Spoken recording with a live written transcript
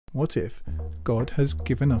What if God has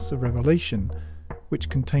given us a revelation which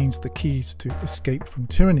contains the keys to escape from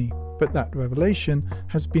tyranny, but that revelation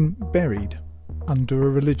has been buried under a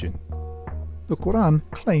religion? The Quran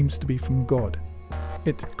claims to be from God.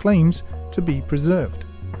 It claims to be preserved,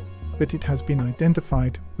 but it has been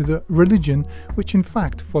identified with a religion which in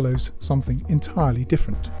fact follows something entirely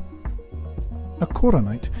different. A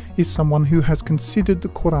Quranite is someone who has considered the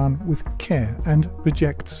Quran with care and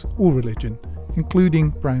rejects all religion, including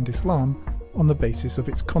brand Islam, on the basis of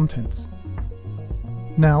its contents.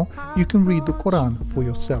 Now you can read the Quran for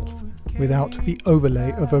yourself, without the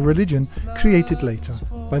overlay of a religion created later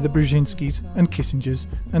by the Brzezinskis and Kissingers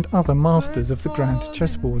and other masters of the grand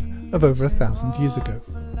chessboard of over 1,000 years ago.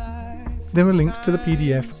 There are links to the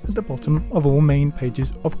PDF at the bottom of all main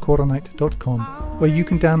pages of Quranic.com, where you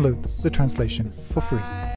can download the translation for free.